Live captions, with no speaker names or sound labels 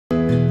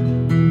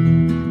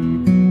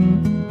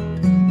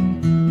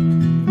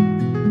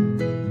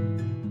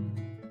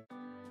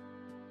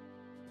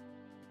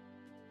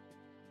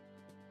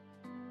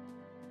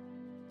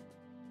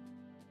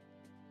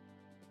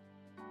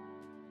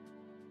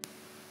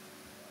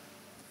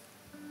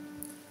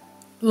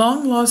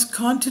long-lost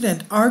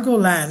continent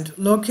Argoland,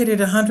 located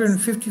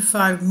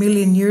 155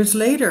 million years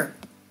later.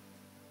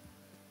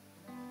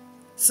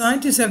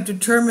 Scientists have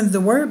determined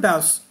the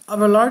whereabouts of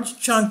a large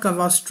chunk of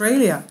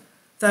Australia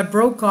that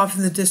broke off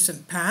in the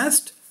distant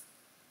past.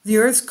 The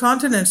Earth's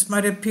continents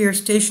might appear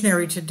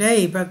stationary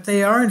today, but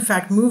they are in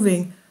fact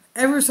moving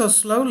ever so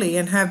slowly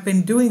and have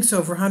been doing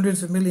so for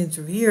hundreds of millions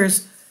of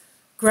years,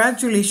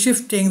 gradually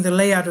shifting the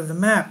layout of the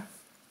map.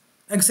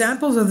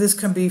 Examples of this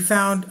can be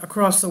found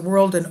across the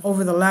world, and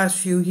over the last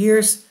few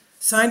years,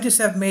 scientists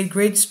have made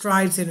great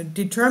strides in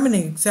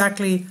determining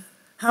exactly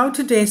how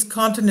today's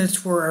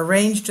continents were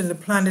arranged in the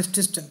planet's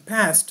distant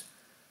past.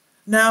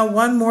 Now,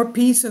 one more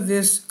piece of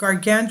this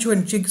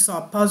gargantuan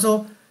jigsaw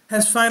puzzle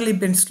has finally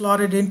been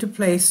slotted into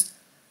place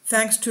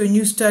thanks to a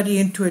new study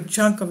into a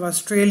chunk of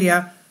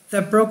Australia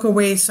that broke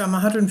away some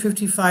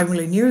 155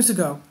 million years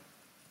ago.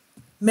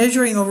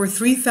 Measuring over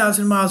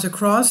 3,000 miles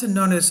across and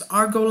known as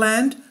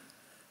Argoland,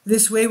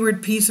 this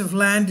wayward piece of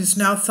land is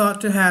now thought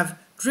to have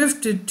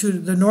drifted to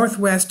the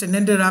northwest and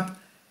ended up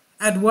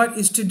at what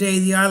is today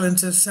the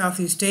islands of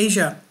Southeast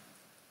Asia.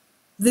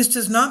 This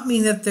does not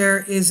mean that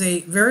there is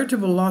a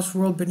veritable lost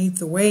world beneath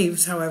the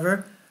waves,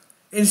 however.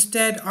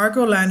 Instead,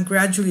 Argoland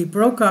gradually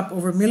broke up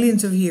over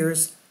millions of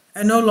years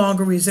and no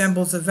longer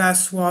resembles the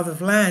vast swath of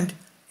land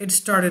it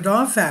started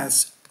off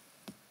as.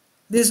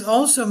 This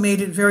also made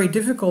it very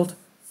difficult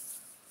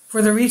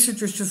for the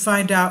researchers to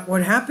find out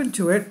what happened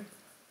to it.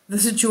 The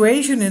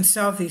situation in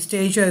Southeast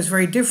Asia is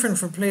very different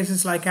from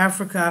places like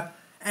Africa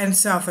and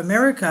South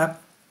America,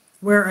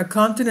 where a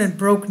continent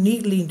broke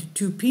neatly into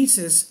two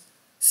pieces,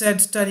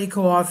 said study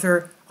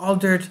co-author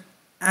Aldert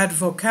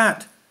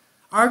Advocat.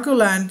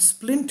 Argoland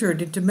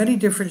splintered into many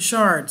different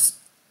shards.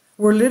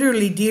 We're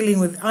literally dealing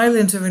with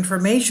islands of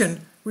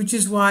information, which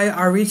is why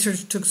our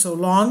research took so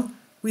long.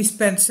 We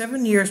spent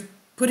 7 years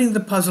putting the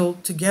puzzle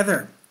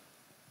together.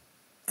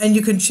 And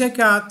you can check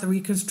out the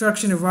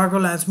reconstruction of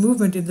Argoland's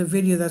movement in the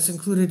video that's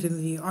included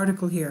in the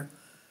article here.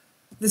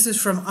 This is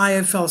from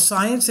IFL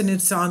Science, and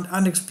it's on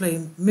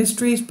Unexplained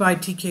Mysteries by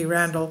T.K.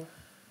 Randall.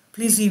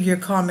 Please leave your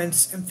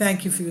comments, and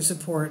thank you for your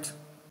support.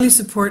 Please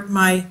support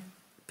my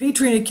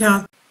Patreon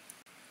account.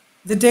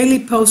 The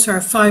daily posts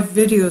are 5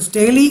 videos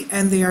daily,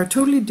 and they are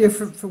totally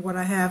different from what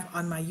I have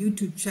on my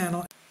YouTube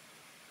channel.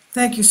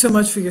 Thank you so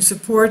much for your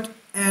support,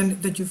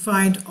 and that you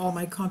find all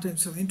my content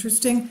so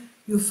interesting.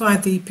 You'll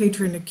find the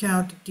Patreon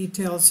account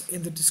details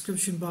in the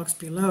description box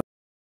below.